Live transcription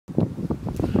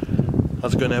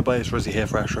How's it going, everybody? It's Rosie here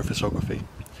for AstroFarsography.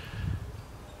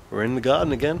 We're in the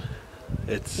garden again.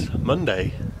 It's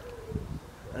Monday,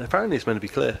 and apparently it's meant to be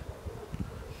clear,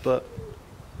 but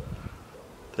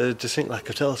there's a distinct lack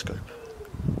of telescope.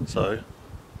 So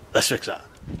let's fix that.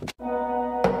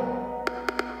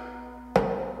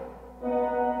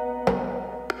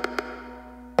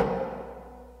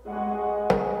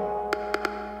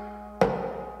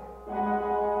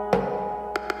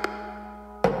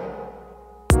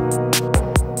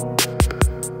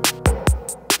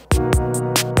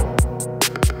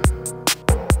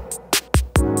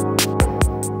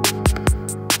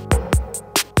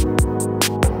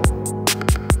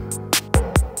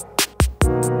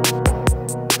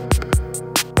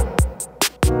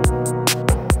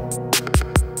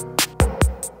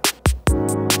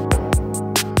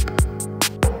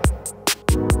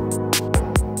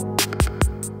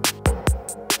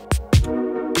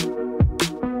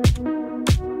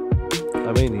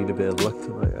 I may need a bit of luck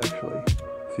tonight, actually.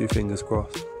 A few fingers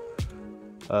crossed.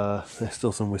 There's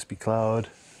still some wispy clouds,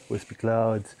 wispy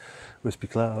clouds, wispy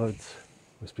clouds,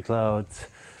 wispy clouds.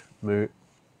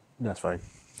 That's fine.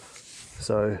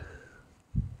 So,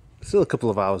 still a couple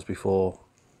of hours before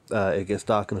it gets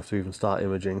dark enough to even start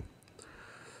imaging.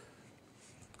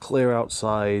 Clear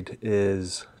outside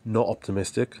is not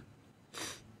optimistic.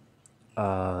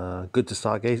 Good to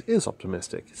stargaze is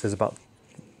optimistic. It says about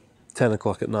 10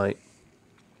 o'clock at night.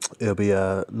 It'll be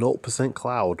a 0%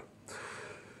 cloud.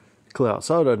 Clear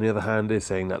outside, on the other hand, is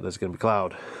saying that there's going to be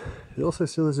cloud. It also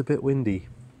still is a bit windy.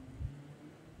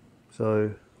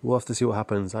 So we'll have to see what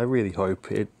happens. I really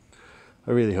hope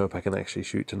I can actually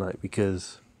shoot tonight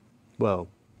because, well,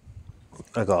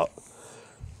 I got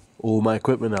all my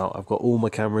equipment out. I've got all my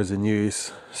cameras in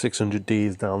use. 600D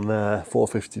is down there,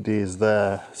 450D is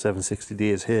there, 760D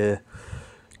is here.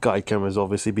 Guide cameras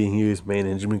obviously being used, main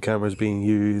instrument cameras being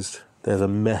used. There's a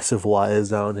mess of wires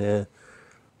down here.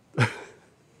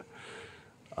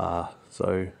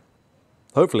 So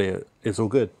hopefully it's all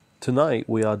good. Tonight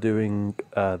we are doing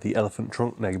the Elephant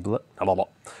Trunk Nebula.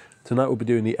 Tonight we'll be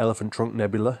doing the Elephant Trunk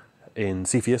Nebula in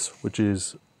Cepheus, which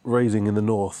is rising in the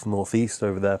northeast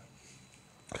over there.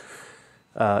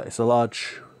 It's a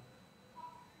large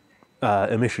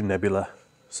emission nebula.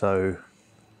 So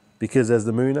because there's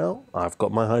the moon out, I've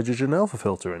got my hydrogen alpha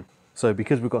filter in. So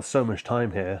because we've got so much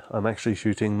time here, I'm actually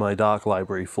shooting my dark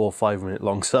library for 5-minute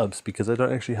long subs because I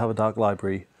don't actually have a dark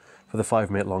library for the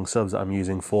 5-minute long subs that I'm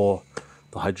using for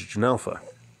the hydrogen alpha.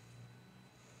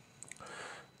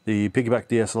 The piggyback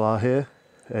DSLR here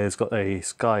has got a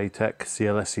Skytech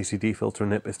CLS CCD filter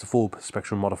in it. It's the full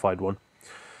spectrum modified one.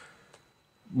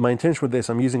 My intention with this,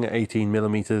 I'm using it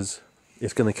 18mm.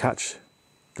 It's going to catch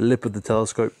the lip of the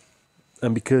telescope,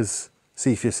 and because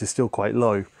Cepheus is still quite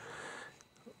low,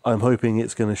 I'm hoping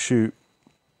it's going to shoot.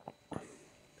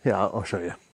 Yeah, I'll show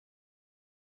you.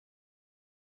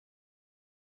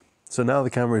 So now the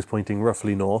camera is pointing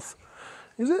roughly north.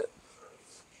 Is it?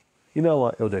 You know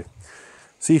what? It'll do.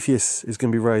 Cepheus is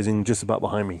going to be rising just about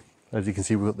behind me. As you can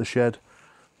see, we've got the shed,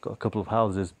 got a couple of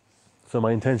houses. So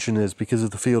my intention is, because of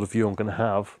the field of view I'm going to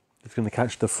have, it's going to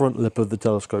catch the front lip of the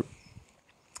telescope.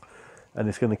 And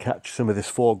it's going to catch some of this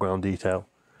foreground detail.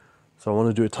 So I want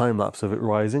to do a time lapse of it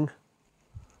rising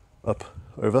up,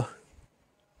 over,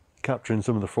 capturing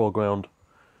some of the foreground,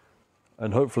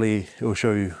 and hopefully it will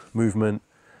show you movement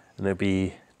and it'll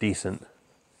be decent.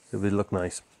 It'll look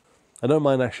nice. I don't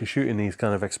mind actually shooting these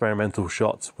kind of experimental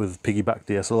shots with piggyback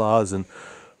DSLRs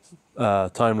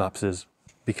and time lapses,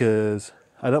 because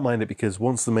I don't mind it, because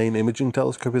once the main imaging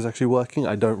telescope is actually working,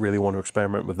 I don't really want to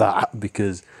experiment with that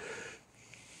because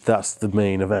that's the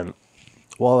main event.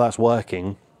 While that's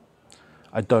working,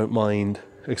 I don't mind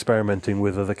experimenting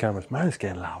with other cameras. Man, it's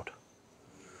getting loud.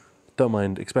 Don't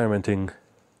mind experimenting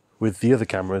with the other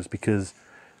cameras because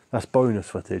that's bonus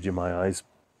footage in my eyes.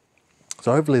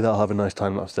 So hopefully that'll have a nice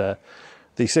time lapse there.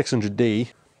 The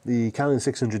 600D, the Canon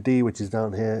 600D, which is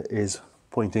down here, is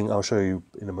pointing, I'll show you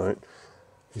in a moment,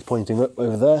 it's pointing up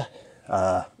over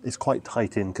there. It's quite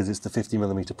tight in because it's the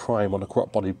 50mm prime on a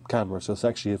crop body camera, so it's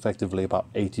actually effectively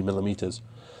about 80mm.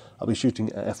 I'll be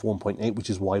shooting at f1.8,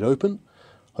 which is wide open,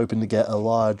 hoping to get a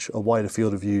wider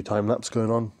field of view time lapse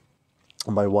going on.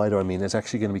 And by wider, I mean it's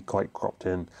actually going to be quite cropped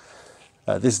in.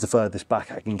 This is the furthest back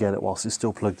I can get it whilst it's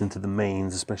still plugged into the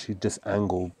mains, especially this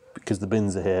angle because the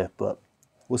bins are here, but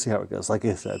we'll see how it goes. Like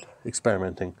I said,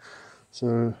 experimenting.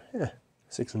 So yeah,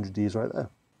 600D is right there.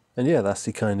 And yeah, that's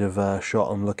the kind of shot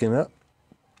I'm looking at.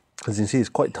 As you can see, it's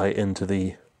quite tight into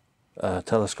the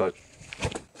telescope.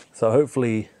 So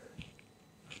hopefully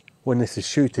when this is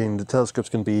shooting, the telescope's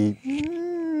going to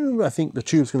be, I think the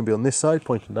tube's going to be on this side,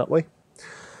 pointing that way.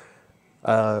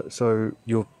 So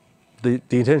the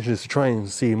intention is to try and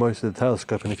see most of the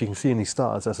telescope, and if you can see any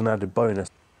stars, that's an added bonus.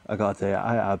 I gotta tell you,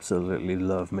 I absolutely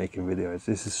love making videos.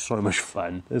 This is so much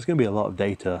fun. There's gonna be a lot of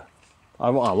data. I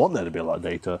want there to be a lot of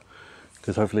data,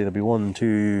 because hopefully there'll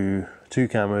be two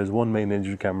cameras, one main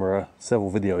engine camera,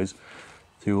 several videos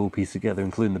to all piece together,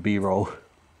 including the B-roll.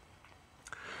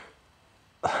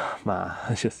 Man,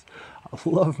 I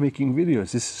love making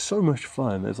videos. This is so much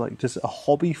fun. It's like just a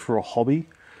hobby for a hobby,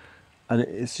 and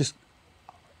it's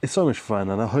so much fun.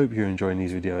 And I hope you're enjoying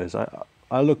these videos.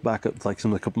 I look back at like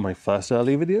a couple of my first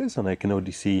early videos, and I can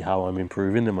already see how I'm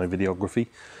improving in my videography.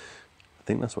 I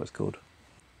think that's what it's called.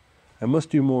 I must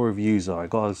do more reviews though. I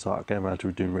gotta start getting around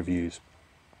to doing reviews.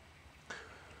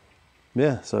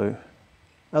 Yeah, so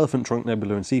Elephant Trunk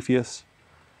Nebula and Cepheus,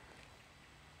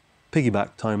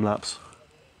 piggyback time lapse,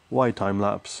 wide time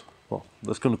lapse. Well,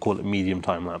 that's going to call it medium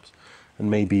time lapse, and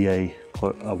maybe a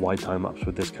wide time lapse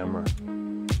with this camera.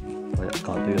 I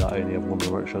can't do that. I only have one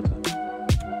remote shutter.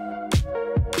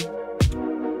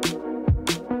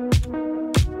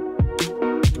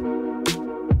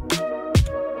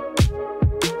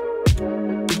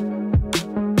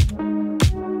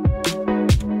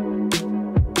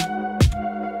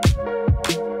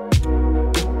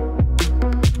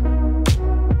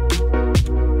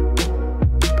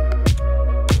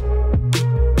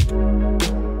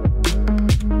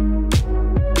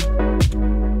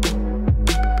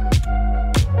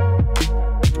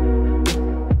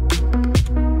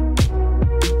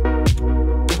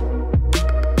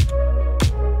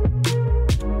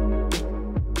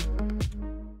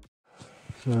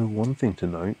 So one thing to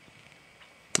note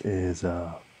is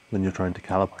when you're trying to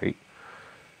calibrate,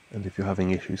 and if you're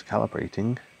having issues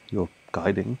calibrating your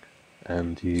guiding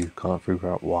and you can't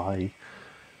figure out why,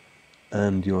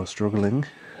 and you're struggling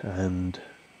and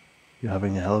you're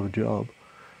having a hell of a job,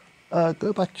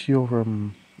 go back to your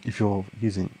if you're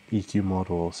using EQ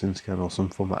mod or SynScan or some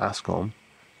form of ASCOM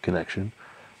connection,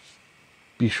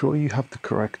 be sure you have the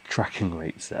correct tracking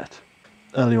rate set.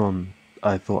 Early on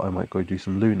I thought I might go do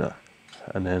some lunar,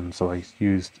 and then so I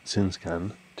used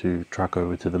SynScan to track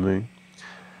over to the moon.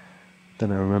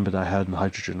 Then I remembered I had a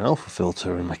hydrogen alpha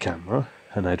filter in my camera,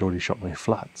 and I'd already shot my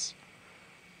flats.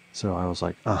 So I was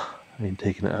like, I ain't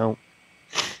taking it out.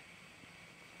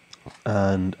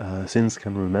 And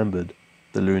SynScan remembered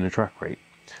the lunar track rate.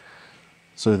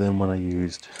 So then when I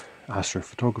used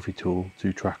AstroFarsography tool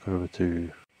to track over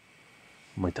to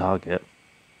my target,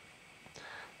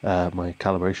 my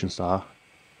calibration star,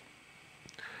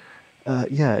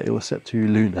 yeah, it was set to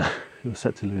lunar. It was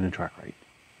set to lunar track rate.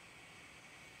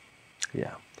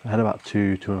 Yeah, I had about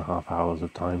 2.5 hours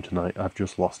of time tonight. I've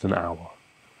just lost an hour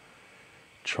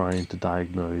trying to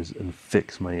diagnose and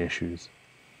fix my issues,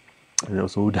 and it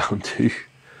was all down to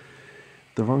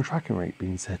the wrong tracking rate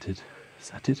being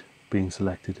being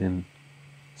selected in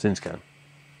SynScan.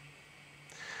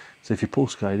 So if you're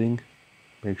pulse guiding,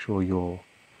 make sure your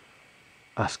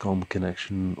ASCOM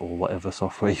connection or whatever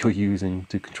software you're using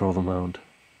to control the mount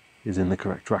is in the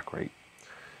correct track rate.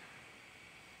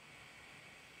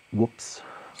 Whoops.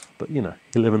 But you know,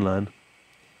 you live and learn.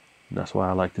 And that's why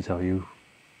I like to tell you,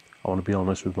 I want to be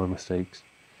honest with my mistakes,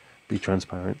 be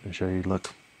transparent and show you,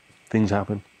 look, things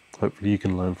happen. Hopefully you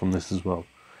can learn from this as well.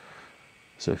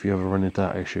 So if you ever run into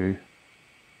that issue,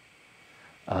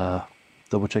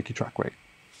 double check your track rate.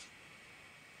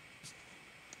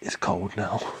 It's cold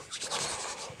now.